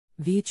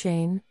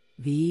VeChain,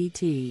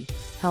 VET,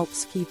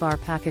 helps keep our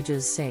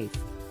packages safe,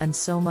 and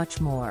so much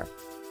more.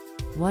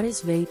 What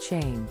is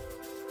VeChain?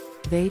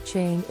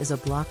 VeChain is a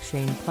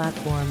blockchain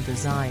platform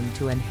designed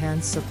to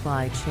enhance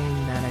supply chain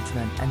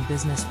management and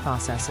business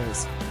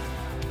processes.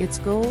 Its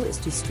goal is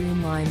to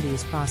streamline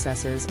these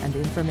processes and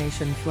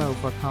information flow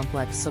for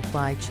complex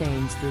supply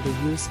chains through the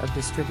use of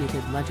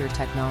distributed ledger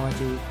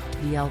technology,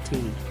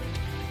 DLT.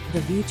 The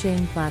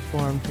VeChain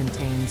platform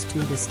contains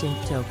two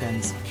distinct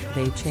tokens,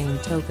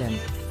 VeChain Token,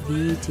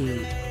 VET,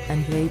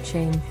 and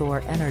VeChain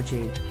Thor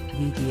Energy,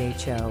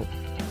 VeChain.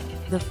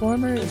 The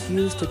former is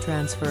used to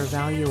transfer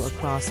value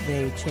across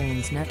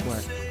VeChain's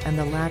network, and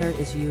the latter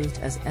is used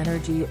as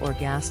energy or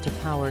gas to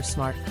power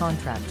smart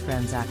contract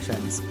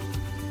transactions.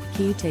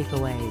 Key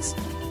takeaways.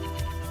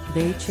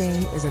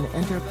 VeChain is an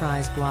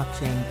enterprise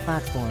blockchain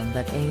platform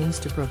that aims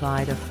to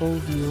provide a full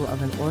view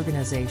of an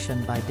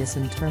organization by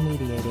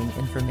disintermediating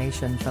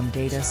information from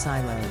data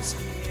silos.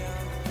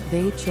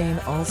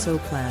 VeChain also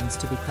plans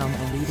to become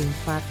a leading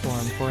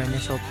platform for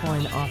initial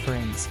coin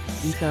offerings,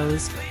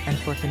 ECOs, and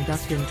for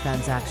conducting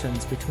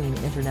transactions between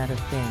Internet of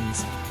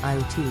Things,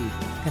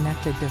 IoT,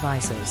 connected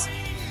devices.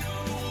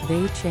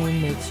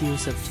 VeChain makes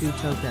use of two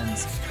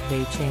tokens,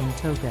 VeChain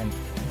Token,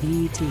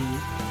 VET,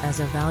 as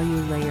a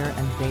value layer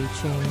and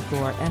VeChain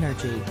Thor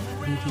Energy,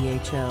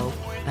 VeChain,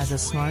 as a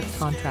smart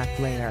contract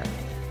layer.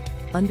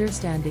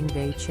 Understanding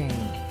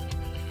VeChain.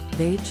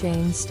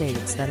 VeChain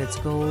states that its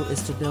goal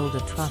is to build a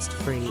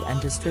trust-free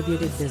and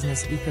distributed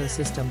business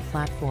ecosystem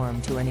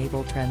platform to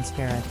enable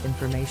transparent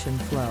information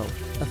flow,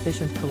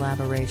 efficient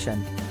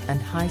collaboration,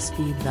 and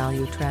high-speed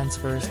value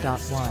transfers.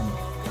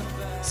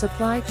 1.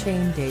 Supply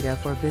chain data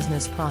for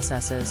business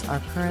processes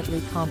are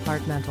currently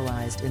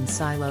compartmentalized in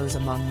silos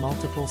among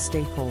multiple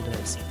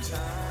stakeholders.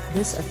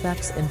 This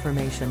affects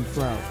information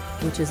flow,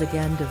 which is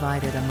again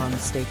divided among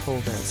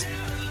stakeholders.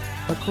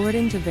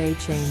 According to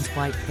VeChain's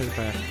white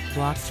paper,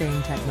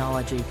 blockchain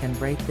technology can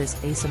break this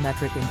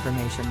asymmetric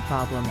information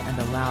problem and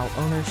allow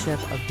ownership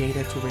of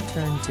data to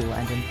return to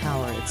and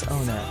empower its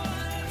owner.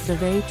 The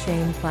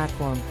VeChain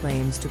platform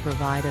claims to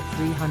provide a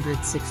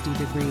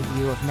 360-degree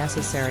view of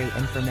necessary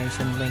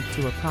information linked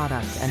to a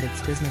product and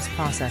its business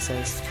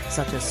processes,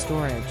 such as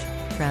storage,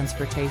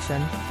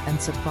 transportation,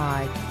 and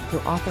supply, to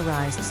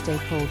authorized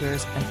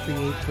stakeholders and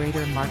create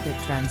greater market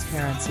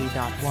transparency.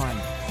 1.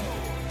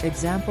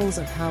 Examples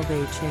of how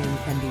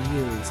VeChain can be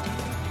used.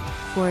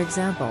 For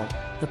example,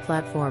 the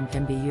platform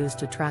can be used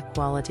to track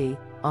quality,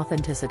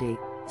 authenticity,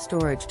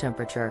 storage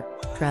temperature,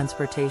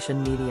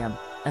 transportation medium,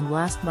 and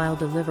last-mile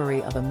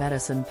delivery of a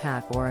medicine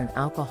pack or an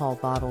alcohol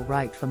bottle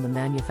right from the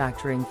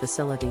manufacturing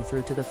facility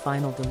through to the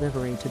final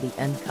delivery to the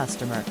end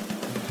customer.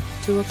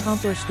 To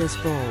accomplish this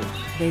goal,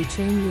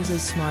 VeChain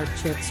uses smart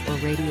chips or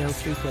radio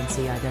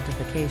frequency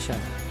identification,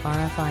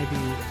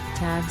 RFID,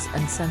 tags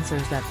and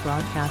sensors that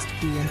broadcast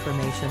key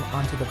information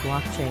onto the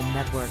blockchain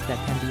network that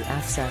can be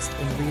accessed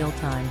in real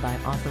time by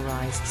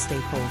authorized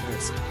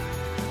stakeholders.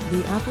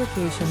 The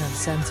application of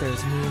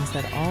sensors means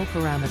that all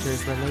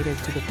parameters related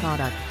to the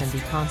product can be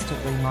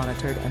constantly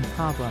monitored and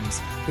problems,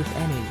 if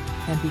any,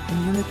 can be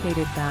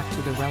communicated back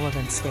to the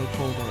relevant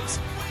stakeholders.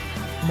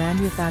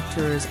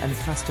 Manufacturers and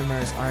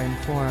customers are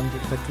informed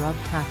if a drug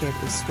packet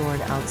is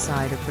stored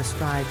outside a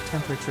prescribed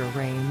temperature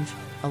range,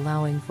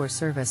 allowing for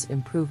service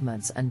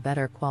improvements and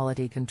better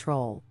quality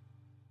control.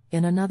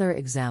 In another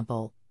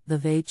example, the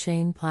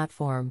VeChain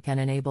platform can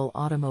enable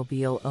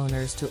automobile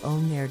owners to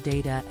own their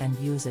data and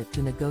use it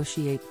to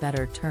negotiate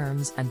better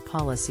terms and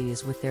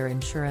policies with their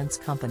insurance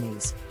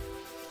companies.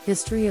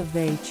 History of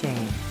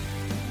VeChain.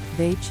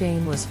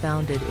 VeChain was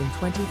founded in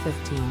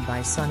 2015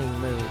 by Sunny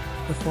Lu,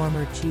 the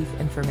former Chief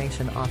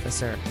Information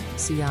Officer,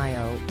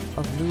 CIO,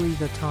 of Louis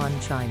Vuitton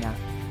China.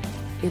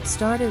 It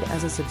started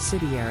as a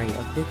subsidiary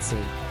of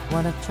Bitsy,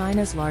 one of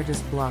China's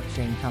largest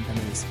blockchain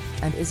companies,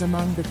 and is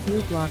among the few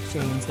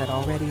blockchains that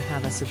already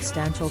have a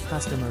substantial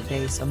customer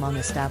base among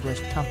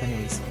established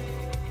companies.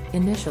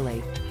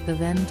 Initially, the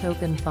VeN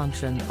token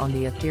functioned on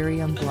the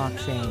Ethereum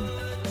blockchain.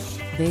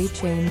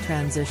 VeChain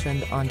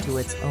transitioned onto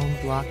its own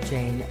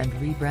blockchain and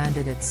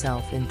rebranded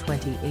itself in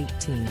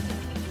 2018.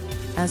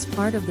 As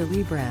part of the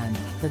rebrand,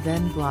 the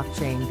VeN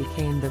blockchain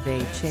became the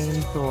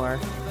VeChain Thor,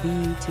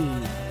 VET,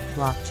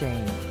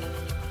 blockchain.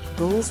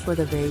 Goals for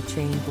the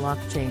VeChain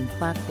blockchain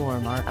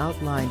platform are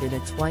outlined in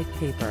its white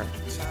paper.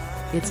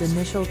 Its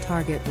initial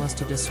target was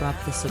to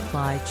disrupt the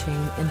supply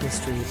chain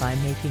industry by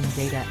making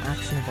data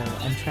actionable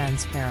and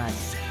transparent.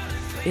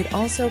 It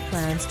also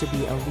plans to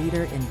be a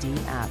leader in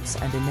dApps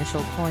and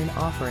initial coin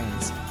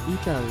offerings,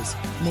 ECOs,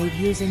 made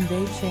using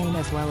VeChain,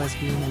 as well as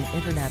being an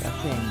Internet of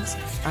Things,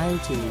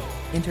 IoT,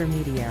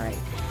 intermediary.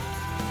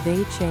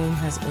 VeChain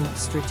has inked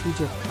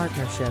strategic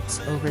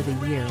partnerships over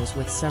the years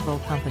with several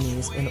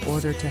companies in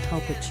order to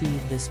help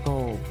achieve this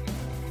goal.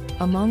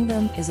 Among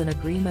them is an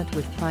agreement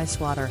with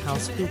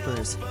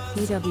PricewaterhouseCoopers,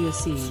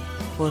 PwC,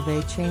 for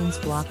VeChain's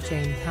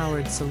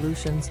blockchain-powered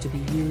solutions to be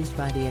used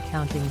by the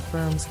accounting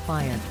firm's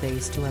client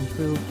base to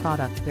improve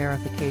product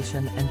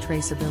verification and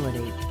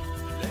traceability.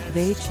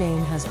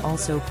 VeChain has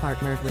also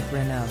partnered with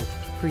Renault,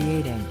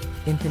 creating,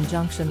 in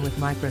conjunction with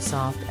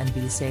Microsoft and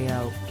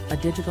VeChain, a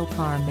digital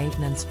car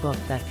maintenance book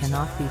that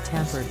cannot be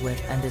tampered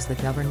with, and is the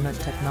government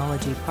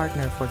technology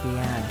partner for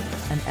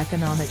VeChain, an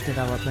economic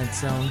development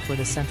zone for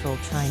the central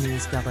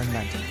Chinese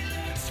government.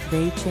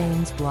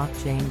 VeChain's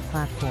blockchain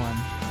platform.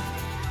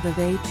 The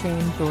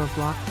VeChain Thor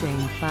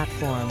blockchain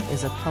platform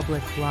is a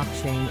public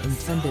blockchain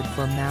intended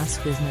for mass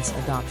business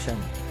adoption.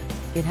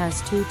 It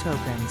has two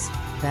tokens,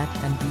 VET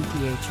and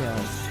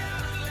VeChain.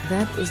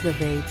 VET is the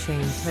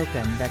VeChain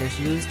token that is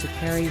used to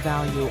carry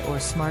value or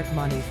smart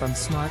money from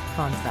smart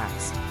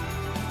contracts.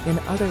 In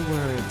other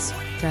words,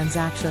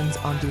 transactions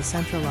on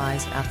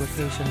decentralized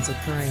applications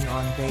occurring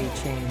on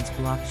VeChain's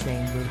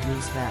blockchain will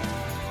use VET.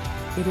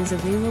 It is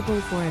available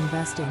for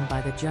investing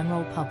by the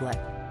general public.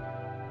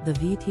 The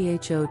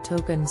VeChain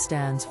token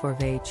stands for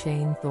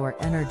VeChain Thor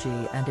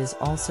Energy and is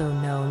also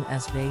known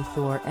as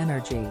VeThor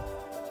Energy.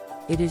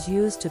 It is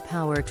used to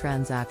power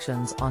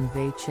transactions on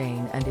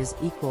VeChain and is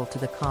equal to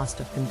the cost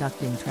of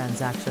conducting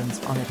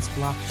transactions on its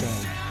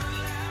blockchain.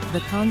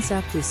 The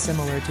concept is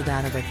similar to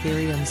that of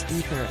Ethereum's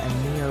Ether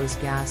and Neo's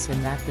Gas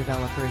in that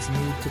developers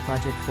need to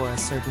budget for a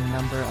certain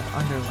number of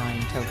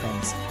underlying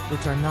tokens,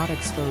 which are not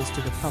exposed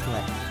to the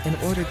public, in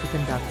order to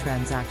conduct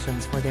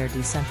transactions for their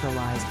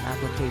decentralized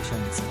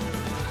applications.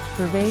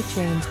 For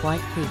VeChain's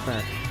white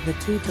paper, the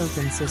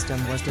two-token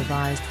system was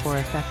devised for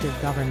effective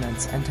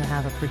governance and to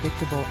have a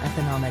predictable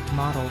economic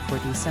model for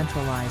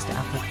decentralized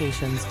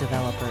applications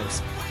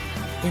developers.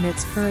 In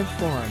its current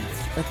form,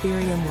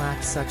 Ethereum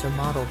lacks such a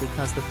model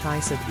because the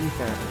price of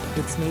Ether,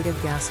 its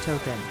native gas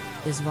token,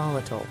 is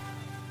volatile.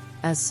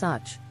 As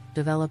such,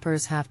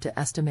 developers have to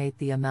estimate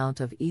the amount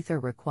of Ether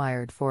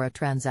required for a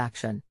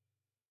transaction.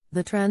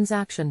 The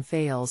transaction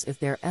fails if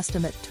their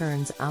estimate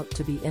turns out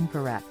to be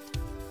incorrect.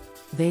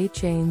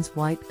 VeChain's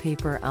white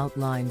paper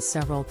outlines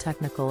several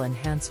technical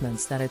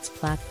enhancements that its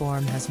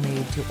platform has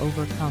made to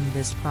overcome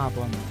this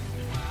problem.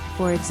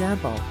 For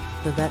example,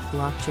 the VET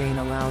blockchain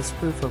allows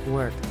proof of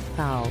work,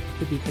 POW,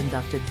 to be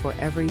conducted for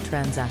every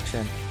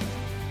transaction.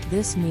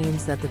 This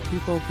means that the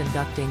people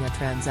conducting a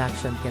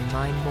transaction can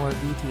mine more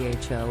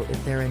VeChain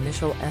if their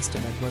initial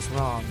estimate was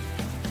wrong.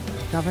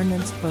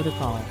 Governance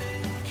protocol.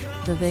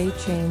 The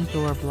VeChain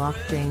Thor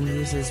blockchain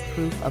uses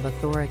proof of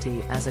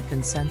authority as a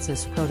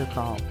consensus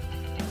protocol.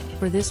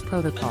 For this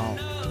protocol,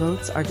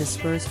 votes are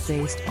dispersed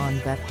based on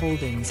VET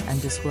holdings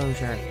and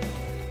disclosure.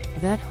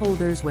 VET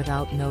holders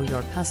without Know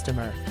Your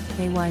Customer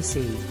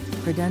 (KYC)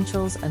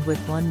 credentials and with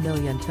 1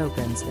 million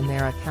tokens in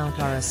their account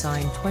are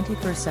assigned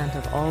 20%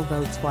 of all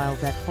votes, while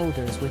VET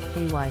holders with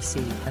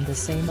KYC and the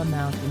same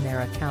amount in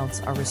their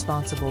accounts are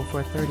responsible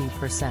for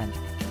 30%.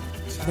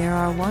 There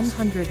are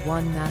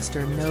 101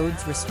 master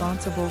nodes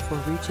responsible for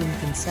reaching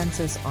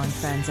consensus on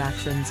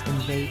transactions in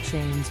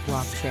VeChain's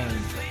blockchain.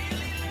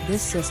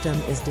 This system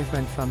is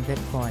different from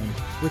Bitcoin,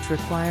 which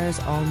requires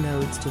all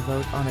nodes to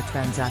vote on a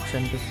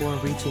transaction before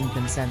reaching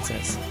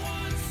consensus.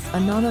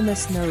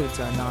 Anonymous nodes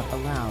are not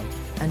allowed,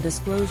 and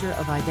disclosure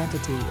of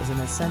identity is an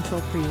essential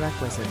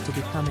prerequisite to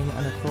becoming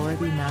an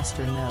authority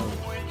master node.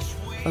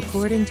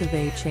 According to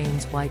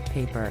VeChain's white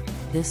paper,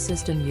 this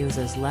system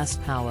uses less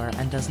power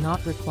and does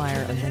not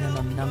require a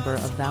minimum number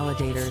of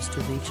validators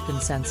to reach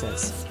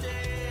consensus.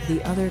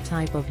 The other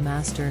type of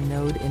master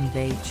node in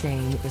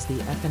VeChain is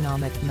the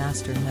economic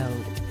master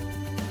node.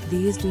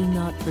 These do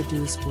not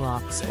produce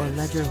blocks or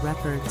ledger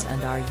records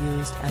and are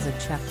used as a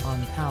check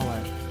on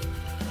power.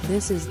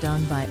 This is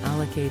done by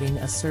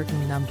allocating a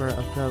certain number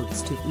of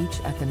votes to each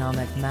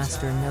economic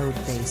master node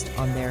based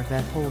on their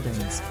VET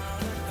holdings.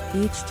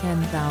 Each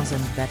 10,000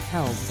 VET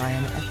held by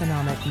an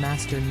economic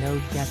master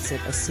node gets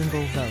it a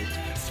single vote.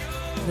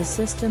 The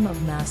system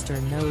of master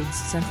nodes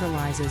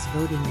centralizes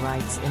voting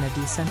rights in a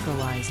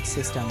decentralized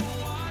system.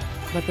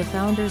 But the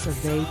founders of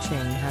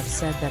VeChain have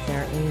said that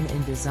their aim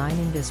in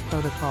designing this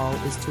protocol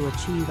is to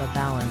achieve a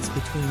balance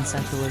between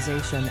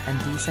centralization and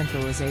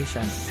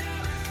decentralization.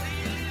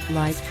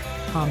 Like,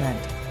 comment,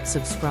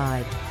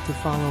 subscribe, to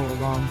follow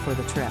along for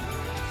the trip.